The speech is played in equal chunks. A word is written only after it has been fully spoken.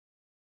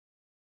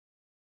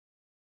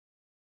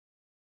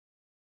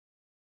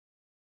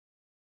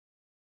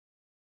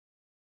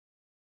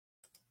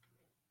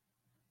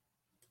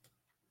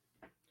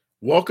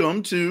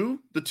Welcome to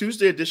the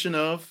Tuesday edition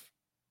of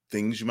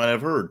Things You Might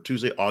Have Heard.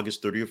 Tuesday,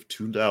 August 30th,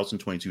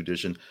 2022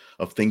 edition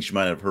of Things You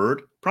Might Have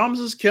Heard.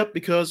 Promises kept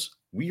because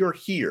we are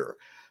here.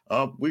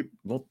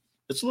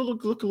 It's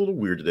look a little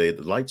weird today.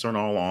 The lights aren't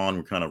all on.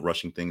 We're kind of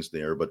rushing things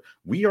there, but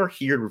we are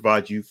here to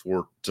provide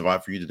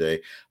for you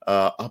today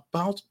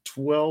about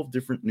 12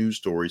 different news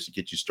stories to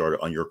get you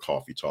started on your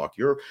coffee talk,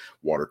 your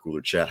water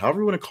cooler chat, however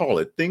you want to call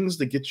it. Things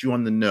that get you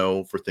on the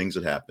know for things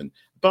that happened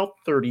about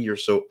 30 or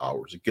so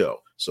hours ago.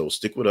 So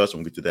stick with us and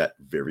we'll get to that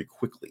very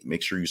quickly.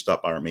 Make sure you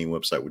stop by our main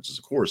website, which is,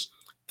 of course,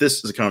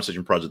 this is a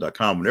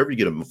conversationproject.com whenever you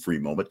get a free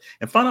moment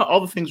and find out all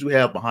the things we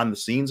have behind the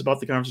scenes about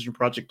the Conversation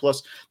Project,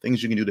 plus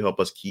things you can do to help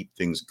us keep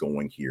things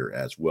going here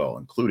as well,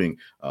 including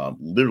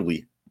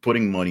literally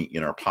putting money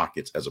in our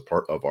pockets as a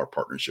part of our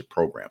partnership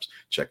programs.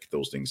 Check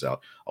those things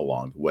out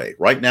along the way.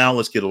 Right now,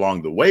 let's get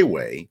along the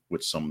way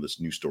with some of this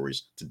news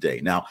stories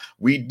today. Now,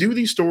 we do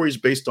these stories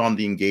based on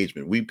the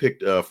engagement. We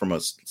picked from a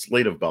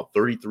slate of about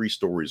 33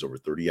 stories over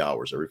 30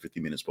 hours, every 50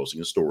 minutes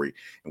posting a story,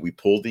 and we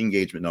pulled the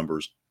engagement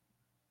numbers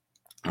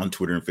on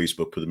Twitter and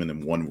Facebook, put them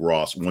in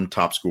one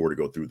top score to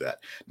go through that.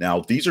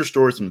 Now, these are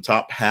stories from the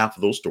top half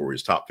of those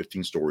stories, top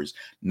 15 stories,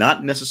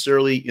 not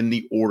necessarily in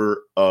the order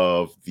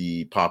of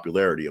the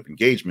popularity of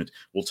engagement.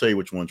 We'll tell you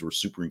which ones were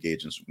super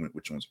engaged and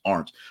which ones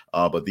aren't.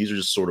 But these are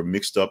just sort of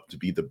mixed up to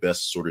be the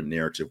best sort of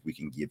narrative we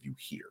can give you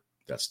here.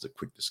 That's the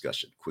quick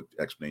discussion, quick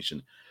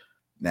explanation.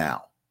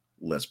 Now,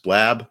 let's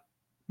blab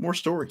more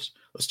stories.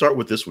 Let's start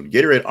with this one.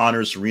 Gatorade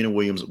honors Serena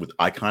Williams with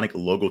iconic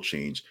logo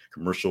change,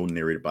 commercial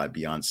narrated by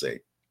Beyonce.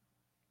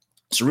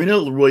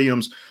 Serena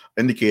Williams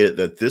indicated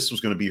that this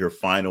was going to be her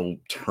final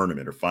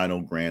tournament, her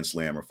final Grand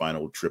Slam, her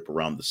final trip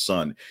around the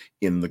sun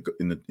in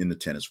the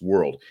tennis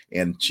world,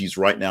 and she's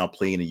right now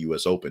playing a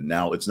U.S. Open.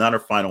 Now, it's not her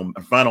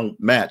final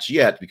match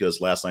yet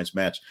because last night's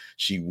match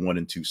she won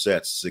in two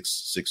sets,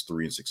 6-3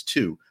 and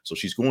 6-2. So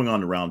she's going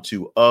on to round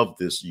two of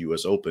this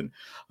U.S. Open.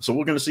 So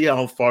we're going to see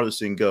how far this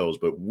thing goes,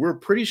 but we're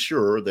pretty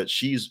sure that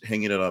she's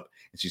hanging it up,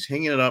 and she's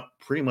hanging it up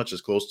pretty much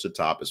as close to the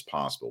top as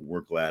possible.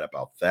 We're glad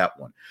about that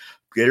one.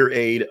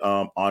 Gatorade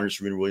honors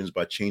Serena Williams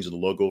by changing the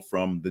logo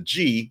from the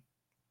G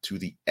to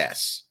the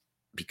S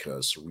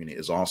because Serena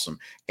is awesome.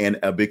 And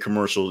a big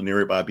commercial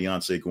narrated by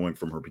Beyonce going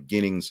from her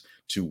beginnings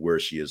to where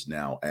she is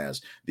now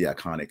as the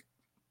iconic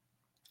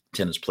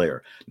tennis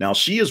player. Now,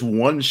 she is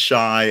one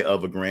shy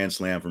of a Grand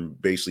Slam from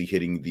basically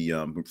hitting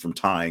from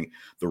tying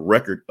the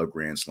record of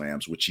Grand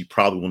Slams, which she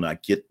probably will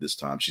not get this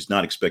time. She's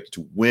not expected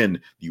to win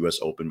the U.S.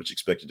 Open, but she's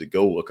expected to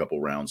go a couple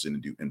rounds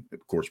and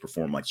of course,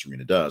 perform like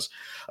Serena does.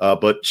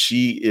 But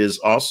she is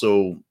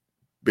also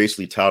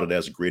basically touted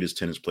as the greatest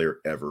tennis player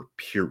ever,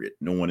 period.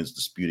 No one is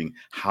disputing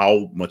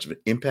how much of an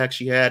impact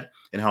she had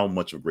and how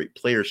much of a great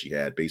player she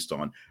had based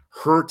on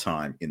her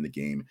time in the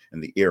game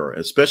and the era,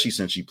 especially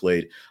since she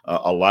played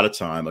a lot of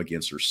time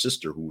against her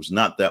sister, who was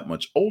not that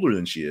much older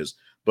than she is.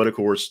 But of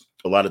course,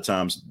 a lot of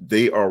times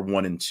they are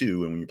 1 and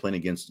 2, and when you're playing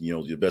against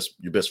your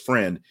best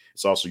friend,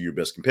 it's also your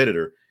best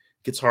competitor.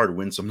 It gets hard to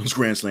win some of those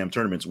Grand Slam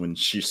tournaments when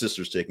your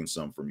sister's taking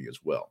some from you as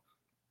well.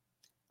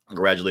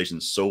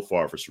 Congratulations so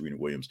far for Serena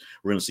Williams.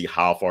 We're going to see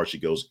how far she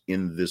goes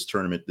in this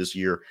tournament this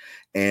year,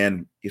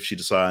 and if she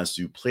decides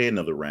to play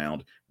another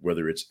round,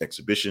 whether it's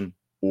exhibition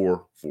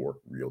or for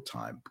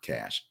real-time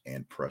cash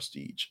and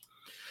prestige.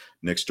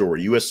 Next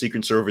story, U.S.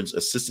 Secret Service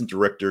Assistant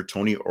Director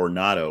Tony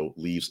Ornato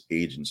leaves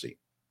agency.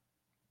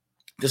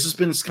 This has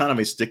been kind of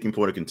a sticking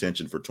point of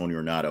contention for Tony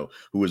Ornato,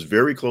 who is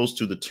very close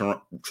to the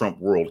Trump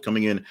world,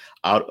 coming in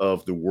out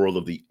of the world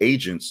of the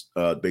agents,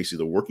 basically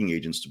the working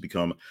agents, to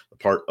become a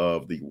part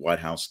of the White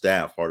House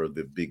staff, part of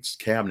the big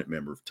cabinet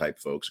member type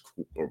folks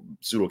or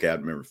pseudo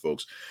cabinet member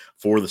folks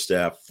for the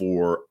staff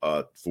for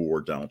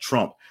Donald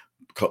Trump,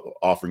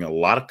 offering a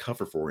lot of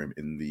cover for him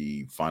in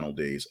the final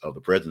days of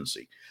the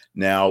presidency.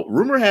 Now,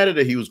 rumor had it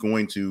that he was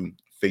going to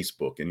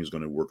Facebook and he was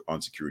going to work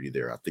on security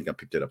there. I think I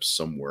picked it up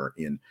somewhere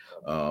in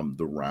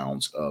the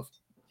rounds of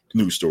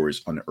news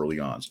stories on the early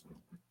ons.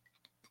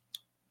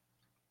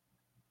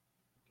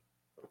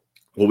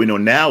 What we know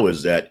now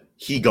is that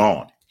he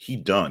gone. He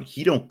done.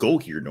 He don't go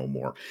here no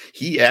more.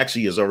 He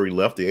actually has already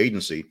left the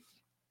agency.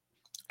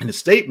 In a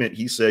statement,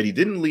 he said he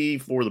didn't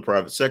leave for the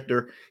private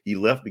sector. He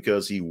left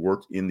because he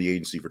worked in the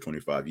agency for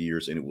 25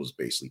 years and it was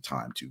basically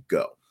time to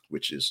go,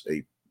 which is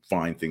a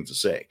fine thing to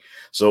say.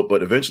 So,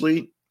 but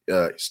eventually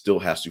still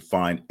has to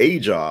find a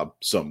job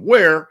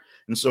somewhere.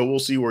 And so we'll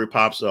see where he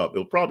pops up.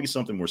 It'll probably be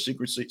something more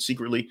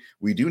secretly.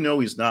 We do know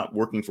he's not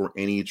working for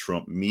any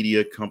Trump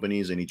media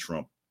companies, any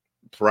Trump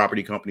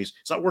property companies.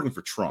 It's not working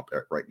for Trump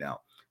right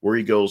now. Where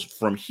he goes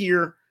from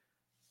here,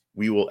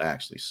 we will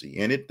actually see.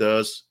 And it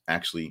does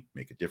actually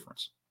make a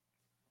difference.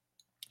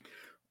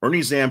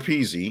 Ernie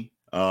Zampese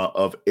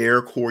of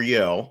Air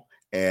Coryell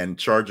and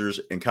Chargers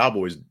and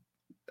Cowboys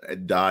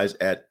dies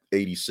at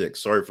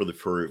 86. Sorry for the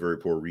very, very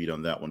poor read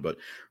on that one. But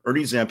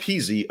Ernie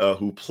Zampese,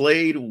 who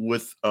played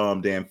with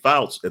Dan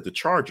Fouts at the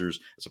Chargers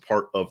as a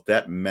part of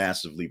that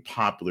massively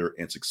popular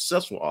and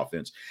successful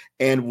offense,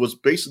 and was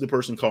basically the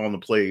person calling the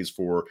plays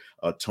for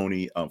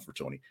Tony,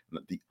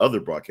 the other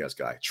broadcast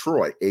guy,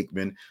 Troy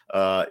Aikman,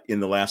 in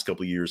the last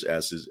couple of years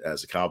as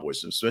the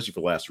Cowboys, especially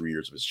for the last 3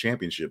 years of his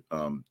championship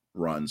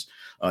runs.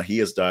 He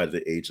has died at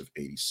the age of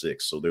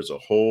 86. So there's a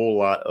whole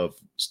lot of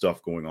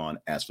stuff going on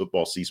as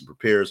football season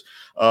prepares.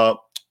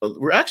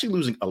 We're actually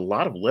losing a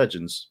lot of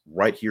legends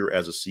right here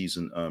as the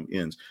season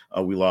ends.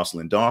 We lost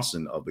Lynn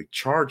Dawson of the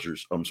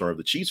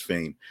the Chiefs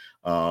fame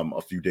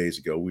a few days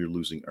ago. We were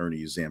losing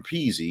Ernie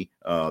Zampese.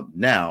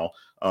 Now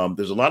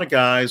there's a lot of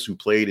guys who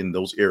played in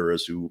those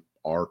eras who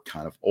are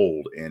kind of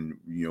old, and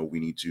we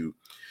need to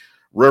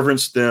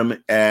reverence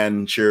them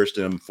and cherish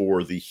them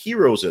for the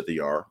heroes that they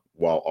are,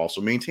 while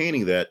also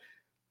maintaining that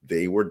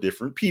they were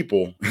different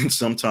people, and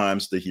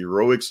sometimes the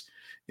heroics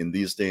in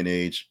this day and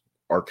age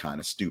are kind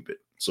of stupid.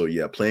 So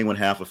yeah, playing with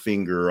half a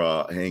finger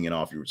hanging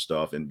off your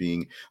stuff and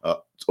being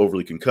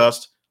overly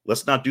concussed,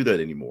 let's not do that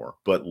anymore.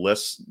 But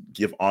let's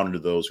give honor to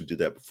those who did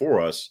that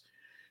before us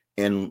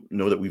and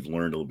know that we've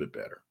learned a little bit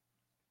better.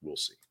 We'll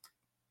see.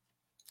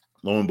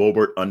 Lauren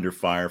Boebert under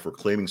fire for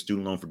claiming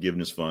student loan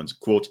forgiveness funds.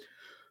 Quote,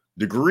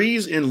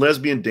 degrees in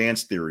lesbian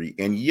dance theory.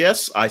 And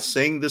yes, I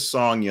sang this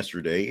song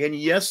yesterday. And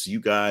yes, you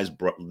guys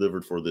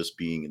delivered for this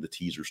being in the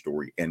teaser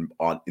story and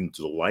on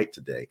Into the Light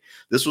today.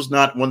 This was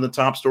not one of the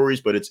top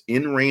stories, but it's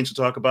in range to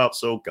talk about.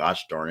 So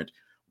gosh darn it,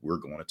 we're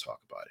going to talk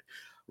about it.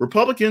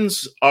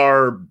 Republicans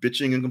are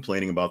bitching and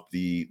complaining about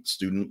the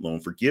student loan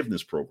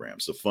forgiveness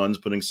programs, the funds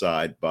put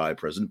aside by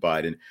President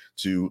Biden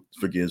to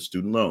forgive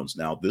student loans.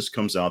 Now, this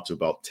comes out to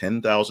about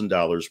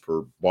 $10,000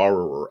 per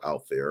borrower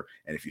out there.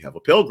 And if you have a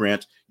Pell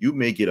Grant, you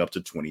may get up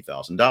to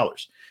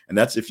 $20,000. And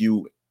that's if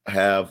you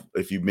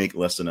make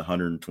less than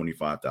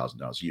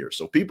 $125,000 a year.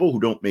 So people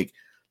who don't make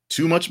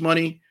too much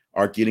money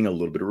are getting a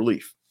little bit of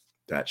relief.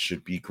 That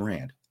should be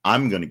grand.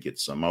 I'm going to get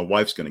some. My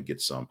wife's going to get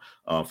some.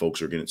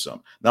 Folks are getting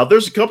some. Now,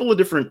 there's a couple of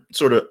different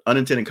sort of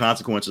unintended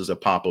consequences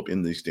that pop up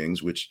in these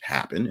things, which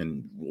happen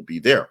and will be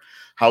there.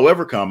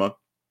 However,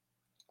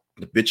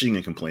 the bitching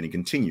and complaining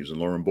continues. And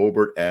Lauren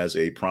Boebert, as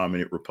a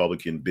prominent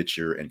Republican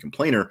bitcher and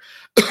complainer,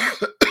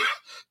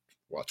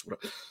 watch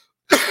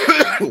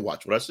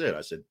what I said.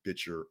 I said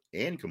bitcher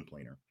and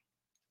complainer.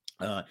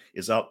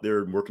 Is out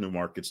there working the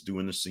markets,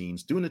 doing the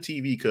scenes, doing the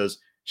TV because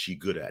she's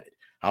good at it.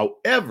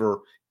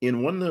 However,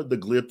 in one of the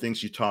glib things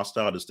she tossed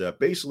out is that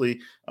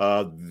basically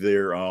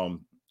they're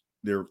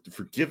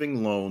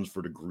forgiving loans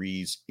for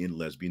degrees in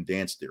lesbian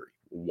dance theory.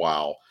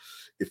 Wow.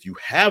 If you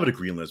have a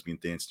degree in lesbian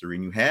dance theory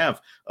and you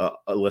have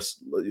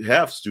you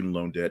have student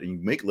loan debt and you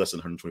make less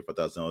than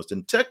 $125,000,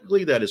 then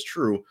technically that is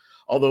true.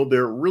 Although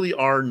there really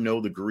are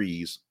no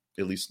degrees,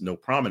 at least no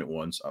prominent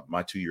ones.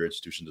 My 2-year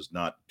institution does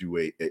not do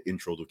a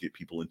intro to get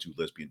people into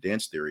lesbian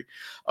dance theory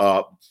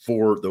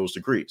for those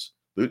degrees.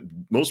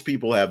 Most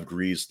people have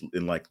degrees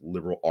in like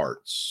liberal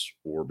arts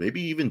or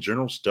maybe even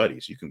general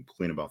studies. You can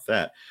complain about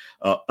that.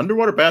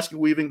 Underwater basket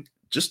weaving,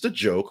 just a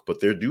joke, but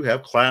they do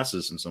have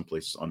classes in some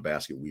places on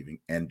basket weaving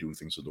and doing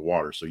things with the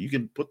water. So you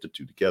can put the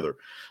two together.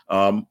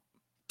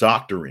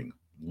 Doctoring,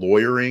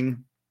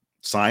 lawyering,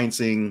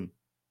 sciencing,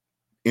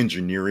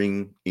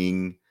 engineering,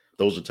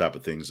 those are the type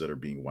of things that are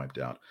being wiped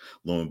out.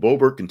 Lauren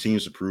Boebert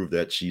continues to prove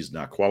that she's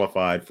not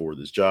qualified for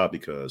this job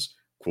because,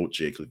 quote,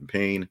 Jay Cleveland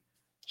Payne,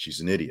 she's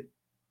an idiot.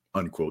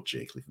 Unquote,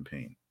 Jay Cleveland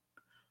Payne.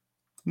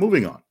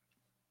 Moving on.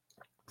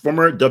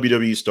 Former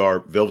WWE star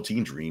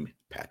Velveteen Dream,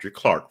 Patrick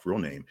Clark, real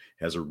name,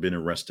 has been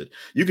arrested.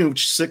 You can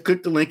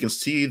click the link and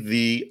see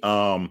the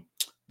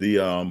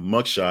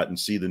mugshot and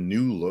see the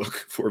new look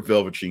for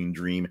Velveteen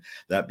Dream,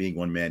 that being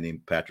one man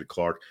named Patrick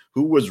Clark,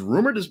 who was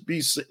rumored to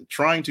be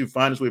trying to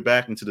find his way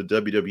back into the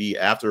WWE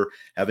after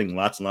having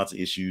lots and lots of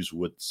issues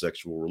with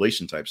sexual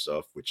relation type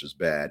stuff, which is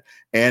bad,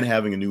 and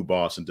having a new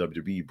boss in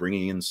WWE,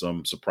 bringing in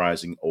some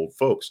surprising old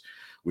folks,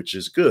 which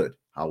is good.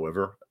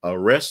 However,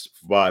 arrest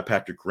by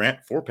Patrick Grant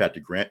of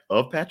Patrick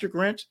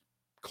Grant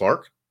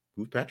Clark.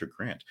 Who's Patrick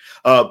Grant?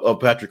 Of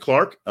Patrick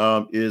Clark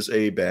is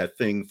a bad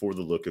thing for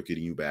the look of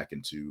getting you back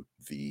into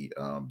the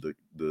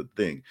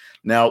thing.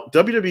 Now,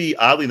 WWE,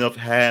 oddly enough,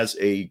 has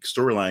a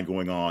storyline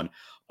going on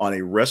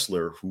a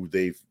wrestler who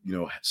they've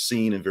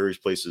seen in various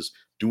places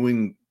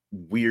doing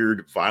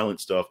weird,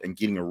 violent stuff and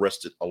getting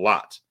arrested a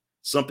lot.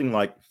 Something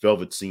like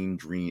Velveteen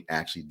Dream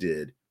actually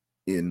did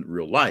in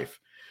real life.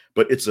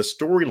 But it's a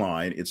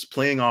storyline. It's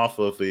playing off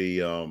of a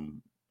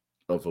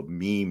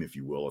meme, if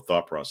you will, a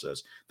thought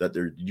process that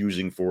they're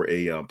using for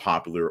a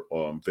popular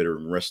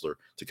veteran wrestler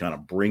to kind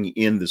of bring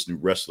in this new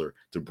wrestler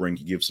to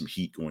give some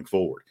heat going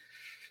forward.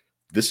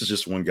 This is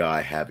just one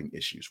guy having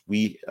issues.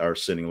 We are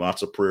sending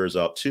lots of prayers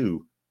out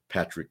to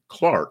Patrick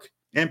Clark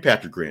and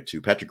Patrick Grant too.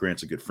 Patrick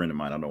Grant's a good friend of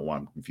mine. I don't know why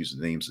I'm confusing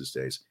the names these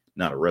days.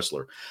 Not a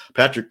wrestler.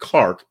 Patrick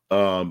Clark,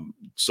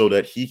 so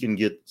that he can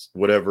get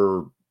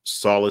whatever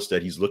solace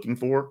that he's looking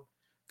for.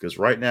 Because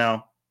right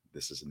now,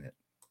 this isn't it.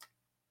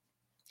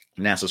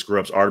 NASA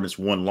scrubs Artemis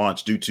 1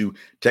 launch due to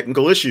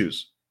technical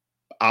issues.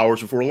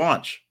 hours before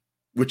launch,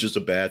 which is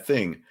a bad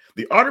thing.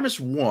 The Artemis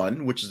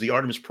 1, which is the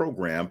Artemis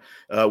program,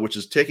 which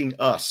is taking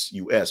us,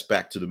 US,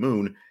 back to the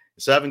moon,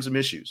 is having some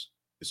issues.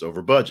 It's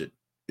over budget.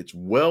 It's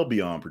well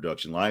beyond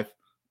production life.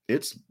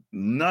 It's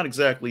not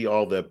exactly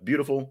all that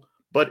beautiful,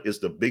 but it's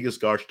the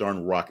biggest gosh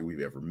darn rocket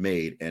we've ever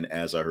made. And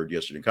as I heard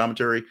yesterday in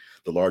commentary,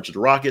 the larger the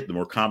rocket, the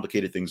more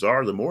complicated things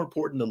are, the more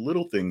important the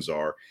little things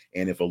are.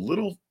 And if a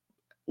little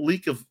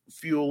leak of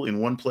fuel in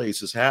one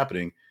place is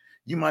happening,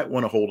 you might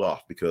want to hold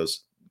off,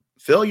 because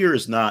failure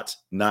is not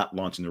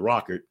launching the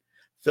rocket.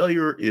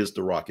 Failure is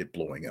the rocket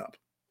blowing up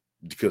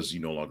because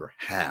you no longer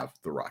have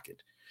the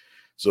rocket.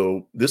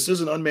 So this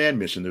is an unmanned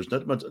mission. There's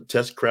not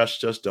much crash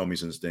test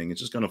dummies in this thing.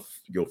 It's just going to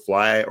go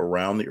fly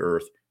around the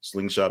Earth,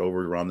 slingshot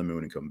over around the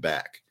moon, and come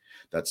back.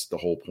 That's the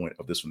whole point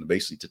of this one,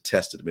 basically to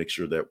test it, to make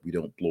sure that we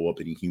don't blow up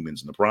any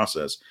humans in the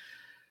process.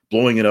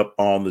 Blowing it up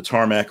on the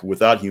tarmac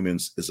without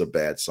humans is a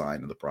bad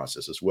sign of the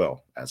process as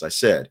well. As I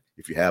said,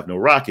 if you have no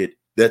rocket,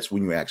 that's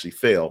when you actually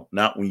fail,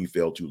 not when you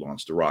fail to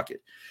launch the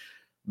rocket.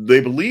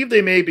 They believe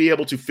they may be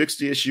able to fix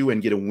the issue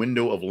and get a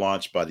window of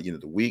launch by the end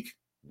of the week.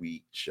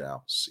 We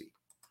shall see.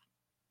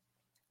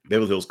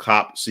 Beverly Hills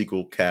Cop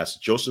sequel casts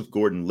Joseph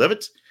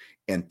Gordon-Levitt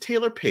and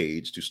Taylor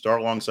Page to star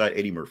alongside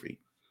Eddie Murphy.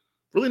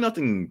 Really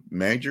nothing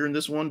major in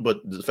this one, but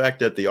the fact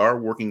that they are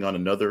working on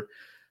another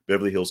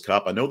Beverly Hills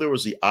Cop. I know there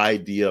was the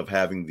idea of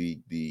having the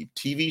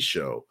TV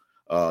show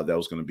that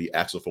was going to be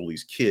Axel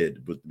Foley's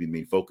kid, but the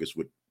main focus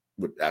with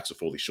Axel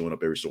Foley showing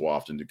up every so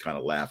often to kind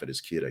of laugh at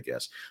his kid, I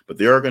guess. But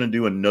they are going to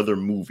do another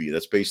movie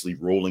that's basically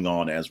rolling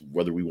on as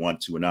whether we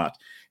want to or not,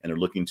 and they're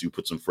looking to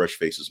put some fresh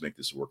faces to make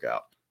this work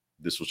out.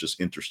 This was just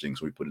interesting,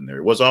 so we put in there.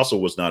 It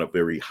was not a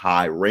very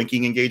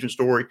high-ranking engagement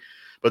story,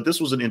 but this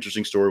was an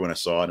interesting story when I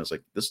saw it, and it's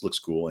like, this looks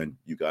cool, and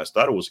you guys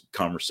thought it was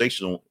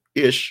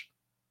conversational-ish,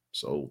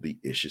 so the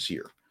ish is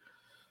here.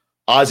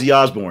 Ozzy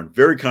Osbourne,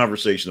 very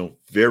conversational,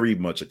 very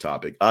much a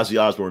topic.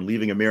 Ozzy Osbourne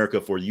leaving America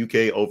for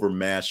UK over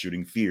mass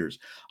shooting fears.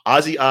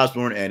 Ozzy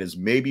Osbourne and his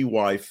maybe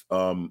wife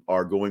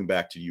are going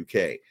back to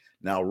UK.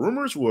 Now,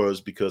 rumors was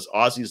because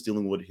Ozzy is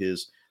dealing with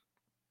his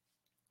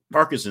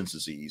Parkinson's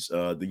disease.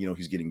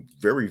 He's getting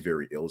very,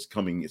 very ill.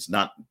 It's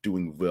not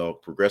doing well,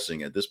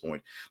 progressing at this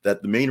point.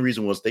 That the main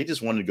reason was they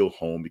just wanted to go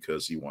home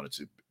because he wanted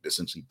to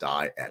essentially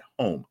die at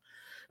home.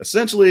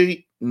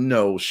 Essentially,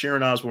 no.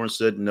 Sharon Osbourne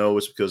said no,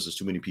 it's because there's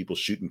too many people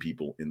shooting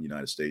people in the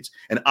United States.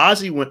 And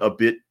Ozzy went a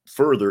bit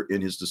further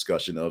in his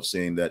discussion of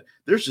saying that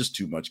there's just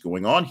too much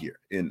going on here.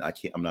 And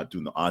I'm not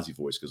doing the Ozzy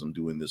voice because I'm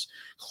doing this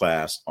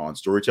class on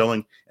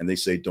storytelling, and they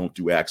say don't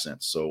do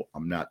accents. So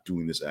I'm not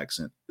doing this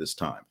accent this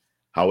time.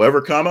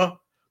 However,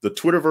 the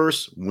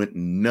Twitterverse went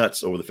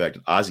nuts over the fact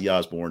that Ozzy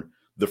Osbourne,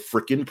 the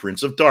frickin'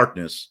 Prince of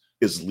Darkness,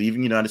 is leaving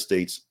the United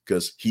States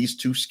because he's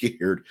too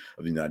scared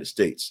of the United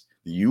States.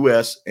 The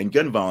U.S. and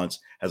gun violence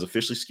has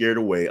officially scared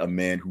away a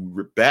man who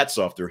ripped bats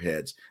off their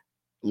heads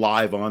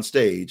live on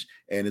stage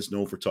and is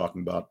known for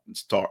talking about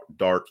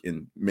dark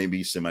and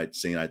maybe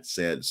satanic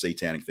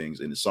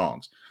things in his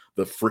songs.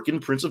 The frickin'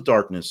 Prince of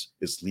Darkness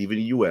is leaving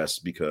the U.S.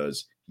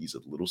 because he's a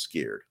little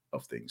scared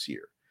of things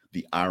here.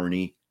 The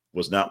irony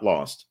was not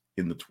lost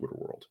in the Twitter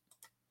world.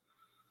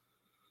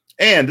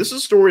 And this is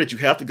a story that you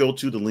have to go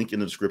to the link in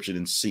the description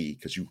and see,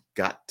 because you've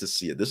got to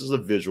see it. This is a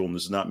visual, and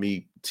this is not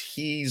me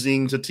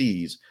teasing to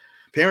tease.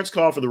 Parents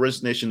call for the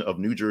resignation of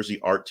New Jersey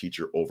art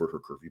teacher over her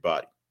curvy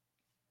body.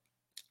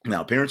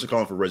 Now, parents are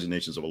calling for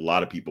resignations of a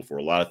lot of people for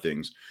a lot of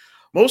things,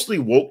 mostly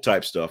woke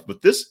type stuff.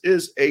 But this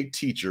is a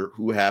teacher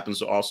who happens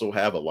to also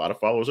have a lot of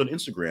followers on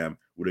Instagram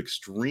with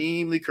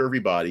extremely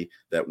curvy body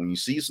that when you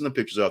see some of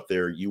the pictures out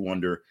there, you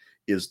wonder,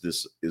 is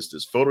this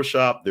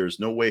Photoshop? There's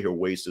no way her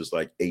waist is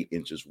like 8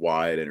 inches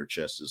wide and her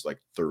chest is like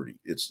 30.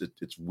 It's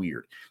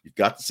weird. You've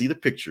got to see the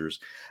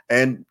pictures,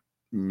 and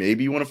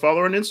maybe you want to follow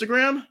her on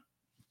Instagram.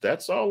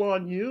 That's all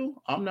on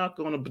you. I'm not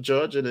going to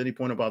judge at any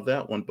point about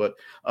that one, but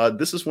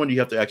this is one you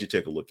have to actually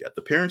take a look at.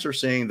 The parents are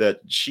saying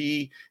that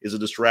she is a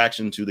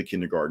distraction to the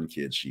kindergarten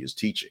kids she is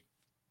teaching.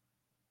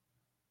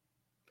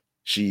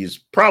 She's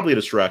probably a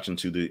distraction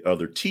to the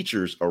other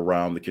teachers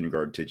around the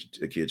kindergarten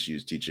kids she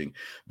is teaching,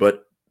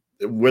 but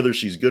whether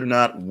she's good or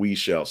not, we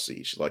shall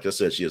see. Like I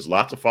said, she has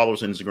lots of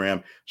followers on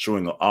Instagram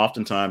showing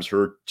oftentimes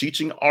her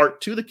teaching art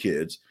to the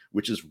kids,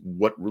 which is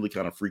what really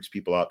kind of freaks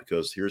people out,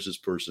 because here's this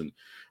person,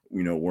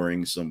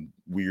 wearing some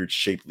weird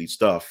shapely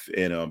stuff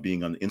and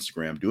being on the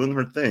Instagram doing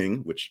her thing,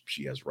 which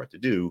she has a right to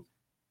do,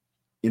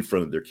 in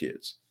front of their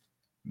kids.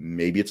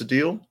 Maybe it's a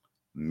deal.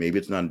 Maybe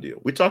it's not a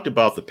deal. We talked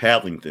about the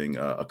paddling thing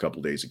a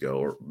couple days ago,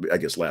 or I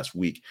guess last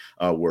week,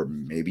 where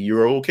maybe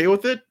you're okay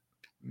with it.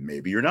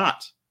 Maybe you're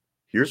not.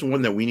 Here's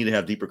one that we need to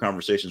have deeper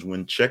conversations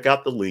when. Check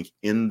out the link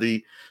in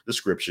the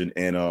description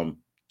and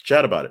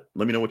chat about it.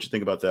 Let me know what you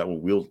think about that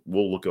one.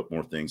 We'll look up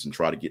more things and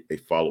try to get a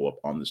follow-up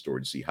on the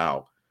story to see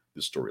how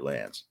this story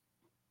lands.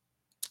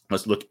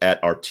 Let's look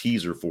at our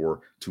teaser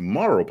for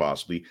tomorrow,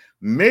 possibly.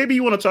 Maybe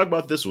you want to talk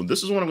about this one.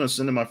 This is one I'm going to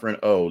send to my friend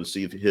O to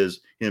see if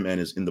him and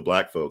his In the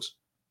Black folks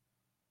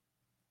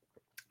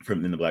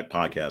from In the Black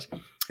podcast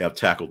have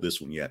tackled this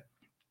one yet.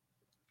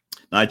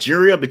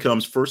 Nigeria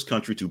becomes first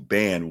country to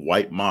ban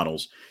white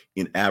models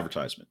in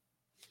advertisement.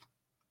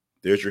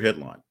 There's your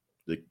headline.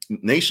 The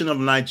nation of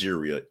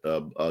Nigeria,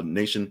 a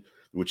nation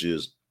which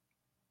is,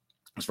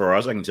 as far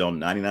as I can tell,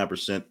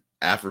 99%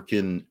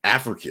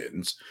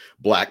 Africans,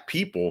 black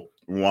people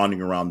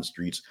wandering around the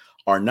streets,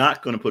 are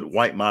not going to put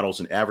white models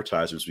in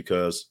advertisements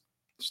because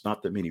there's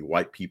not that many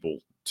white people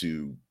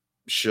to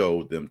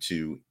show them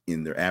to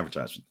in their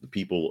advertisement. The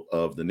people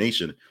of the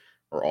nation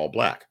are all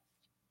black.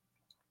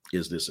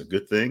 Is this a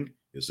good thing?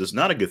 Is this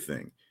not a good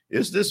thing?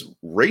 Is this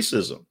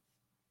racism?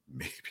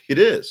 Maybe it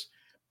is.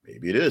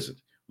 Maybe it isn't.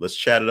 Let's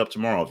chat it up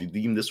tomorrow. If you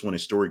deem this one a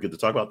story good to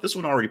talk about, this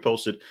one already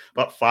posted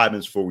about 5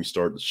 minutes before we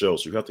started the show,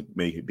 so you have to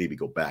maybe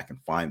go back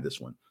and find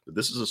this one. But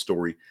this is a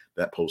story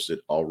that posted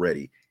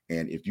already.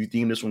 And if you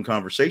deem this one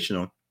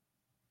conversational,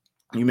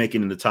 you make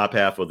it in the top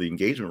half of the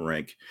engagement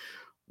rank,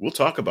 we'll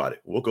talk about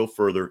it. We'll go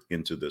further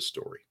into this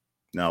story.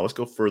 Now, let's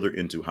go further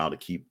into how to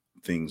keep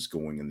things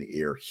going in the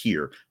air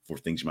here for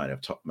things you might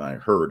have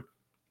heard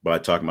by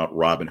talking about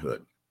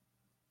Robinhood.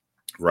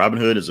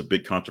 Robinhood is a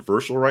bit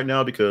controversial right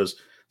now because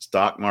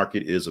stock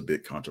market is a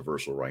bit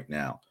controversial right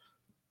now.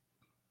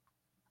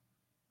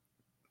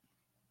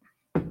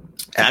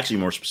 Actually,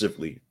 more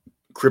specifically,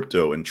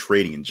 crypto and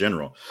trading in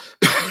general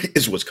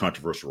is what's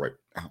controversial right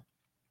now.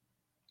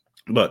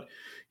 But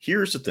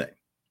here's the thing.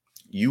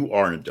 You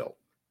are an adult.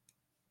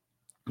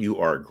 You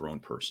are a grown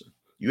person.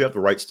 You have the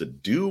rights to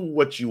do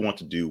what you want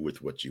to do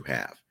with what you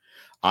have.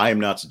 I am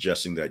not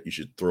suggesting that you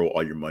should throw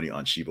all your money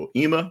on Shiba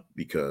Inu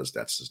because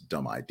that's a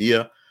dumb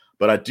idea.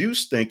 But I do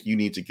think you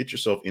need to get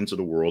yourself into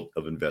the world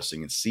of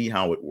investing and see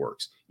how it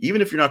works.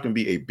 Even if you're not going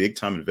to be a big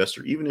time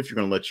investor, even if you're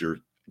going to let your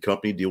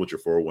company deal with your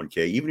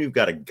 401k, even if you've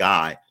got a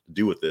guy to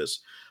do with this,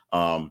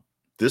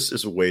 this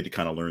is a way to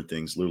kind of learn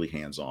things literally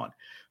hands-on.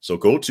 So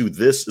go to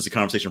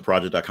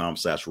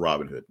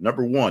thisisaconversationproject.com/Robinhood.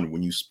 Number one,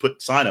 when you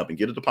sign up and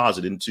get a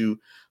deposit into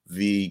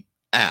the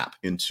app,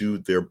 into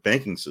their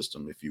banking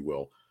system, if you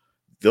will,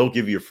 they'll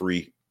give you a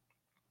free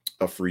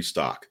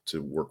stock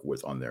to work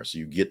with on there. So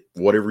you get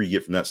whatever you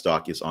get from that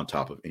stock is on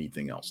top of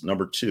anything else.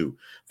 Number two,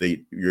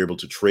 you're able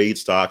to trade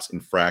stocks in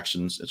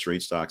fractions and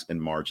trade stocks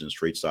and margins,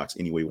 trade stocks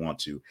any way you want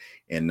to,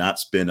 and not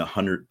spend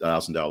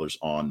 $100,000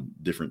 on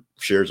different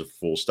shares of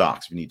full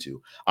stocks if you need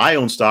to. I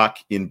own stock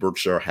in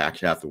Berkshire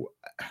Hathaway.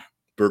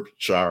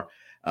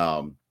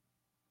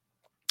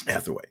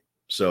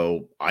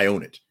 So I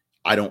own it.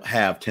 I don't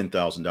have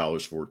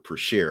 $10,000 for it per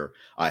share.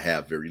 I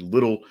have very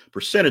little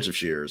percentage of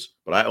shares,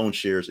 but I own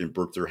shares in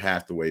Berkshire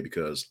Hathaway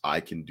because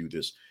I can do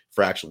this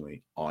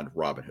fractionally on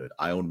Robinhood.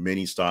 I own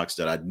many stocks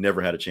that I'd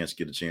never had a chance to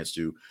get a chance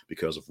to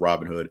because of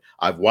Robinhood.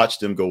 I've watched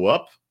them go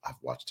up. I've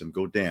watched them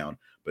go down,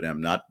 but I'm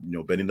not,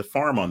 betting the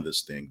farm on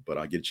this thing, but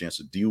I get a chance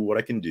to do what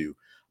I can do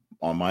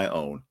on my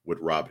own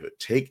with Robinhood.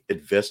 Take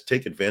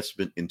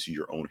advancement into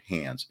your own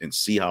hands and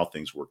see how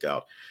things work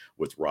out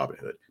with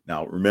Robinhood.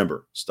 Now,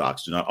 remember,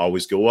 stocks do not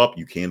always go up.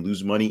 You can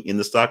lose money in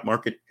the stock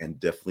market and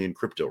definitely in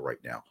crypto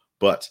right now.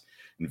 But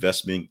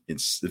investing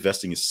is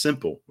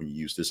simple when you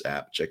use this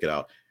app. Check it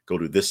out. Go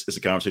to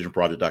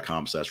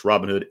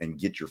thisisaconversationproject.com/Robinhood and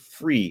get your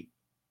free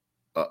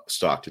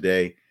stock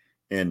today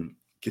and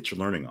get your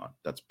learning on.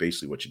 That's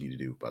basically what you need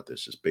to do about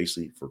this. Just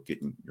basically for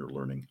getting your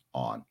learning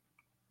on.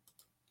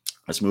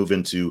 Let's move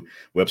into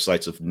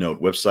websites of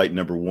note. Website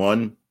number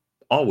one,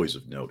 always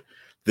of note.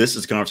 This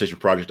is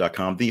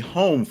conversationproject.com, the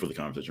home for the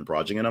Conversation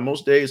Project. And on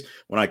most days,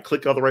 when I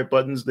click all the right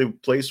buttons, the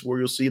place where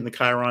you'll see in the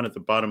Chiron at the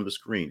bottom of the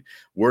screen,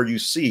 where you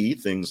see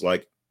things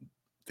like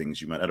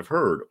things you might not have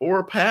heard,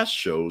 or past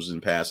shows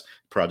and past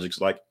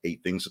projects like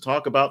 8 Things to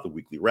Talk About, the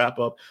weekly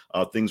wrap-up,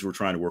 things we're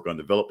trying to work on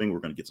developing. We're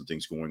going to get some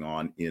things going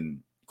on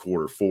in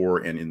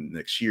Q4 and in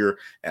next year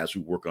as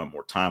we work on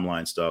more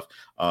timeline stuff.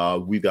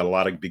 We've got a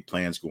lot of big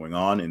plans going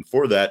on. And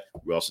for that,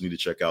 we also need to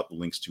check out the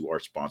links to our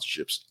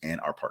sponsorships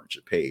and our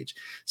partnership page.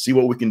 See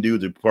what we can do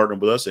to partner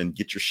with us and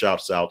get your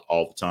shouts out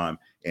all the time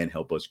and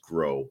help us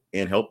grow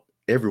and help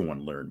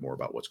everyone learn more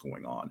about what's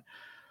going on.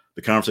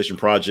 The Conversation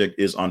Project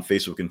is on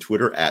Facebook and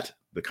Twitter at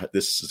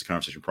This is the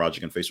Conversation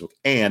Project on Facebook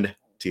and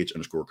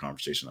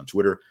th_conversation on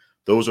Twitter.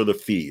 Those are the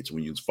feeds.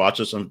 When you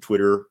watch us on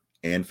Twitter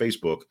and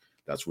Facebook,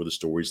 that's where the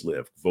stories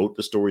live. Vote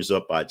the stories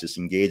up by just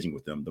engaging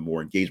with them. The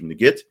more engagement you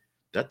get,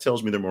 that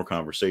tells me they're more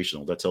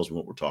conversational. That tells me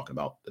what we're talking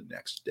about the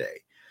next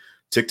day.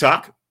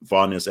 TikTok,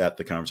 find us at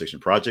The Conversation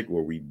Project,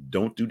 where we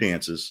don't do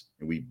dances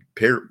and we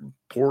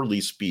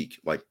poorly speak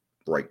like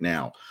right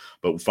now.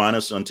 But find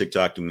us on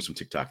TikTok doing some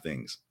TikTok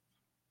things.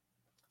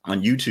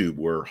 On YouTube,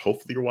 where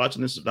hopefully you're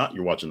watching this. If not,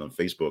 you're watching on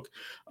Facebook.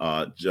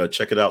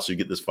 Check it out so you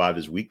get this 5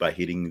 days a week by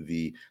hitting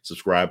the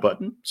subscribe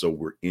button. So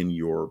we're in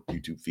your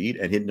YouTube feed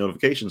and hit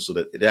notifications so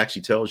that it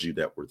actually tells you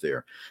that we're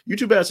there.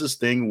 YouTube has this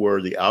thing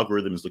where the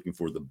algorithm is looking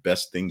for the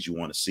best things you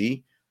want to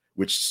see,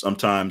 which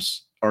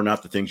sometimes are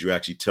not the things you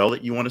actually tell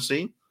it you want to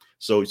see.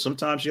 So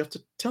sometimes you have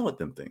to tell it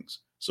them things.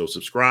 So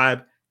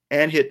subscribe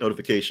and hit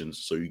notifications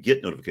so you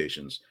get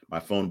notifications. My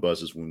phone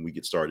buzzes when we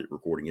get started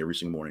recording every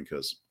single morning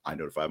because I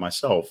notify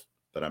myself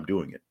that I'm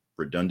doing it.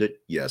 Redundant?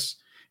 Yes,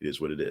 it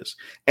is what it is.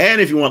 And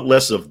if you want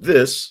less of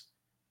this,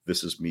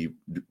 this is me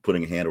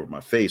putting a hand over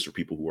my face for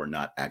people who are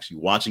not actually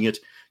watching it.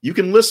 You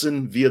can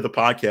listen via the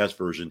podcast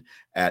version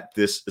at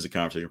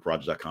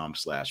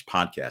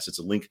thisisaconversationproject.com/podcast. It's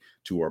a link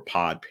to our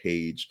pod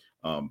page,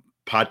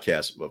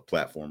 podcast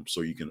platform,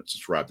 so you can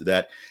subscribe to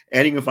that.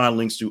 And you can find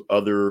links to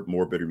other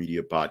More Better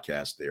Media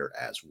podcasts there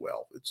as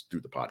well. It's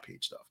through the pod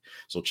page stuff.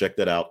 So check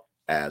that out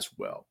as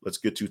well. Let's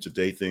get to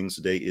today things.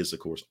 Today is, of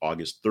course,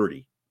 August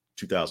 30,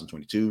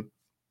 2022.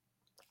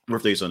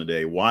 Birthdays on the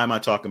day. Why am I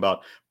talking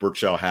about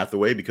Berkshire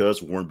Hathaway?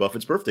 Because Warren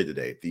Buffett's birthday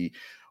today. The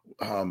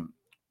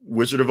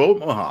Wizard of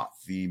Omaha,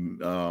 the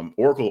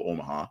Oracle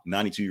Omaha,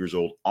 92 years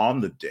old on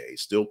the day,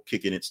 still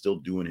kicking it, still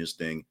doing his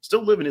thing,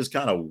 still living his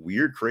kind of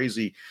weird,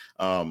 crazy,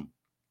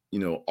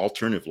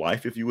 alternative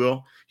life, if you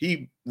will.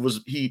 He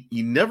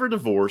never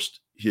divorced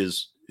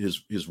his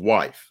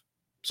wife,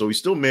 so he's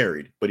still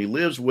married, but he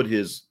lives with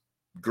his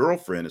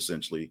girlfriend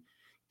essentially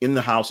in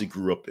the house he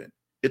grew up in.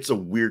 It's a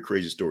weird,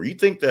 crazy story. You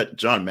think that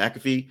John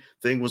McAfee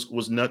thing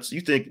was nuts?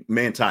 You think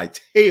Manti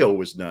Te'o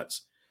was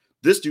nuts?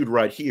 This dude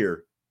right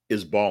here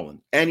is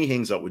balling, and he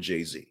hangs out with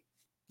Jay-Z.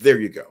 There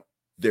you go.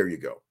 There you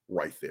go.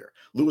 Right there.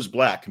 Lewis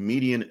Black,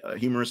 comedian,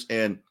 humorist,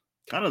 and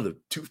kind of the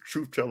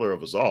truth teller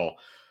of us all.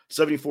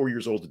 74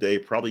 years old today,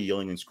 probably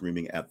yelling and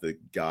screaming at the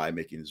guy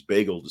making his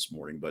bagel this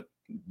morning, but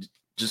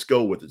just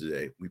go with it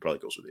today. We probably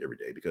go with it every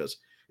day because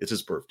it's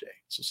his birthday.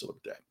 So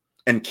celebrate that.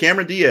 And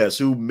Cameron Diaz,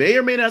 who may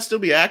or may not still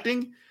be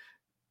acting.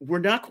 We're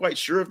not quite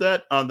sure of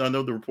that. I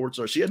know the reports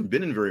are she hasn't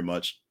been in very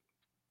much.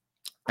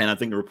 And I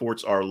think the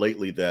reports are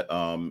lately that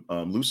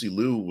Lucy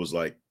Liu was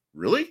like,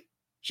 really?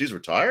 She's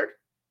retired?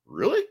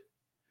 Really?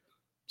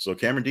 So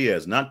Cameron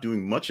Diaz not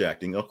doing much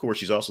acting. Of course,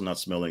 she's also not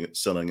selling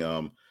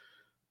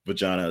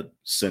vagina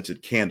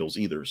scented candles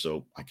either.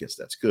 So I guess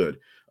that's good.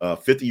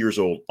 50 years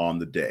old on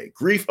the day.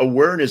 Grief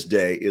Awareness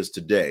Day is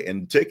today.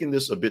 And taking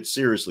this a bit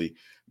seriously,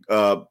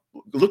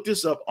 look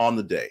this up on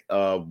the day.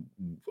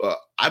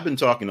 I've been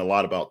talking a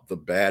lot about the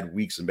bad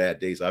weeks and bad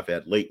days I've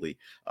had lately.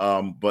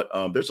 But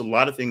there's a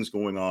lot of things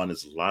going on.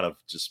 There's a lot of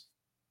just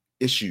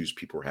issues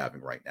people are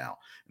having right now.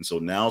 And so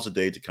now's the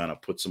day to kind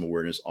of put some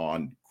awareness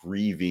on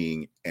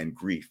grieving and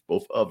grief,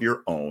 both of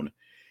your own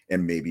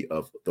and maybe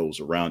of those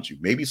around you.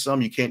 Maybe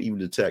some you can't even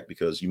detect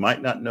because you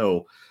might not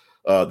know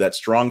that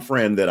strong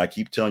friend that I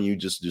keep telling you,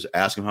 just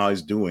ask him how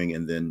he's doing,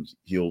 and then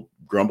he'll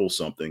grumble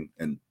something,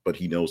 but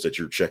he knows that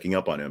you're checking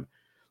up on him.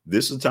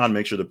 This is the time to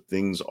make sure that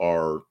things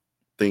are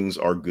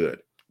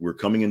good. We're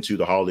coming into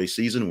the holiday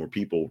season where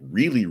people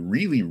really,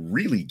 really,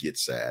 really get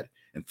sad,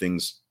 and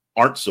things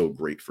aren't so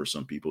great for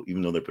some people,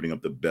 even though they're putting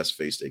up the best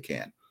face they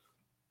can.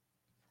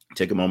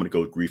 Take a moment to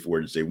go with Grief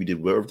Awareness Day. We did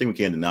everything we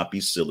can to not be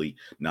silly,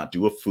 not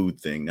do a food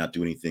thing, not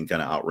do anything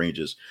kind of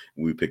outrageous.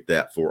 We picked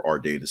that for our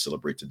day to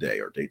celebrate today,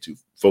 our day to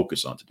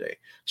focus on today.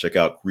 Check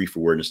out Grief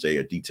Awareness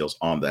Day, details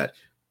on that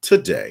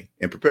today,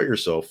 and prepare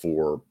yourself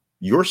for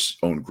your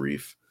own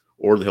grief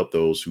or to help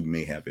those who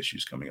may have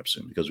issues coming up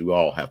soon, because we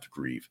all have to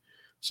grieve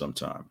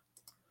sometime.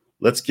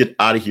 Let's get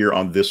out of here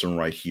on this one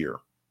right here.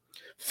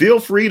 Feel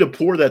free to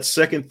pour that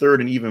second, third,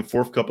 and even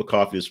fourth cup of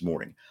coffee this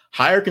morning.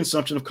 Higher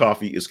consumption of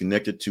coffee is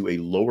connected to a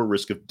lower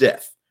risk of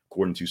death,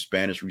 according to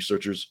Spanish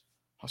researchers,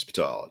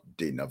 Hospital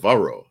de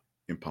Navarro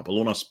in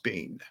Pamplona,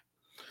 Spain.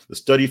 The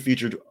study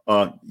featured,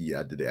 I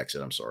did the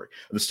accent, I'm sorry.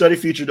 The study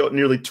featured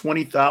nearly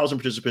 20,000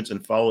 participants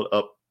and followed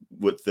up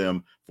with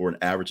them for an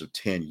average of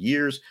 10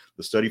 years.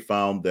 The study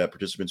found that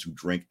participants who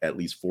drank at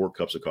least 4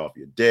 cups of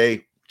coffee a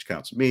day, which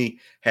counts me,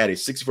 had a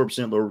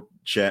 64% lower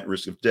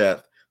risk of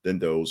death than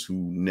those who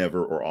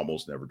never or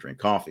almost never drink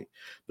coffee.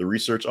 The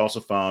research also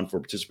found for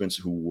participants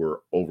who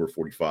were over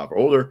 45 or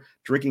older,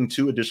 drinking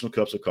 2 additional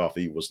cups of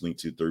coffee was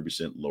linked to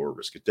 30% lower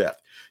risk of death.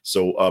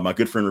 So my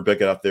good friend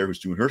Rebecca out there, who's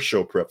doing her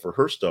show prep for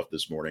her stuff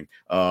this morning,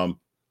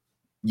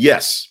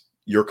 yes,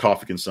 your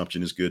coffee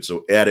consumption is good.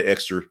 So add an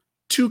extra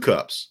 2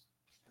 cups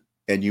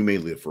and you may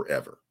live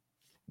forever.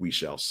 We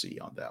shall see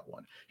on that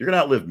one. You're going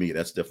to outlive me.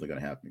 That's definitely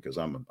going to happen because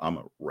I'm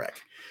a wreck.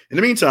 In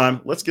the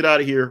meantime, let's get out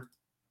of here.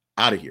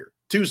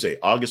 Tuesday,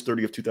 August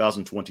 30th,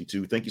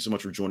 2022. Thank you so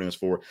much for joining us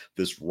for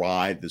this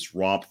ride, this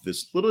romp,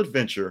 this little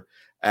adventure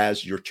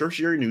as your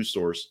tertiary news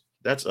source.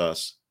 That's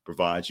us,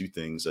 provides you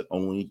things that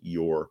only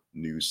your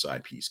news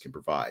side piece can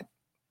provide.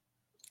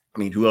 I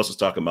mean, who else is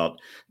talking about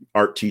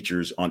art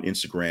teachers on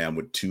Instagram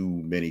with too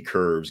many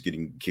curves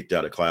getting kicked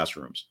out of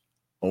classrooms?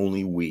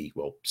 Only we.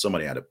 Well,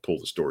 somebody had to pull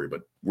the story,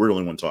 but we're the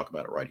only one to talk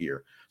about it right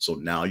here. So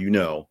now you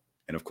know.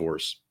 And of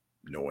course,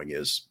 knowing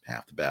is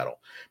half the battle.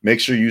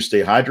 Make sure you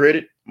stay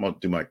hydrated. I'm going to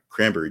do my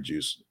cranberry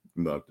juice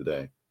mug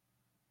today.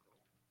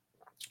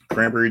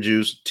 Cranberry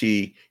juice,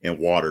 tea, and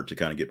water to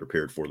kind of get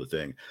prepared for the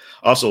thing.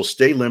 Also,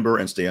 stay limber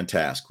and stay on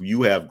task.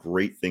 You have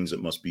great things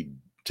that must be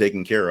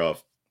taken care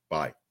of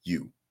by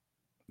you.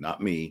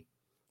 Not me,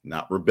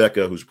 not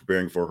Rebecca, who's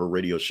preparing for her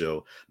radio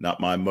show, not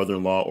my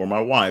mother-in-law or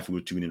my wife who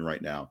would tune in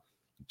right now.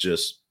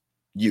 Just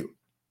you.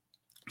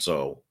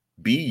 So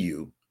be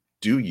you,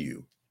 do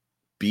you,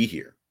 be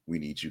here. We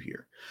need you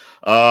here.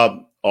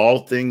 All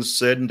things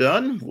said and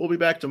done, we'll be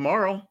back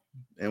tomorrow,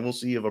 and we'll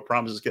see if a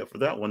promise is kept for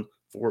that one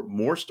for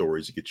more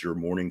stories to get your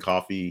morning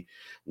coffee,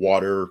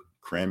 water,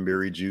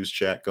 cranberry juice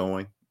chat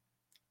going.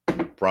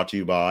 Brought to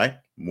you by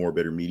More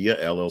Better Media,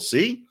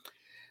 LLC,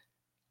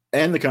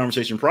 and the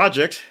Conversation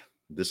Project.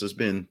 This has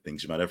been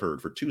Things You Might Have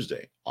Heard for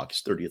Tuesday,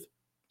 August 30th,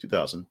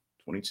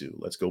 2022.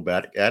 Let's go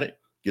back at it,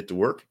 get to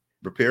work,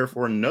 prepare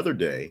for another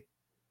day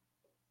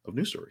of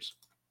news stories.